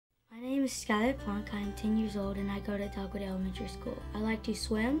name is Skyler Plunk. I am 10 years old and I go to Dogwood Elementary School. I like to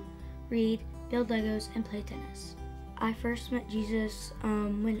swim, read, build Legos, and play tennis. I first met Jesus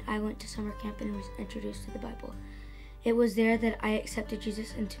when I went to summer camp and was introduced to the Bible. It was there that I accepted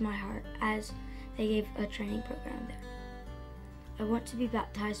Jesus into my heart, as they gave a training program there. I want to be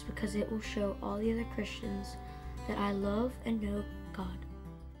baptized because it will show all the other Christians that I love and know God.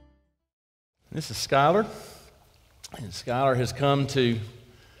 This is Skyler, and Skyler has come to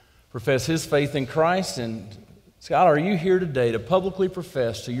profess his faith in Christ. And Skyler, are you here today to publicly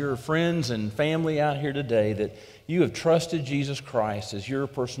profess to your friends and family out here today that you have trusted Jesus Christ as your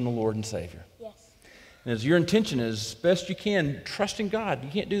personal Lord and Savior? Yes. And as your intention is, best you can, trusting God. You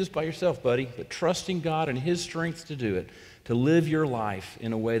can't do this by yourself, buddy, but trusting God and His strength to do it, to live your life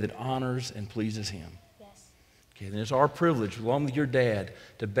in a way that honors and pleases Him. Yes. Okay, then it's our privilege, along with your dad,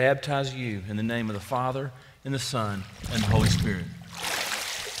 to baptize you in the name of the Father and the Son and the Holy Spirit.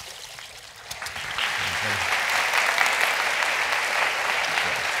 Okay.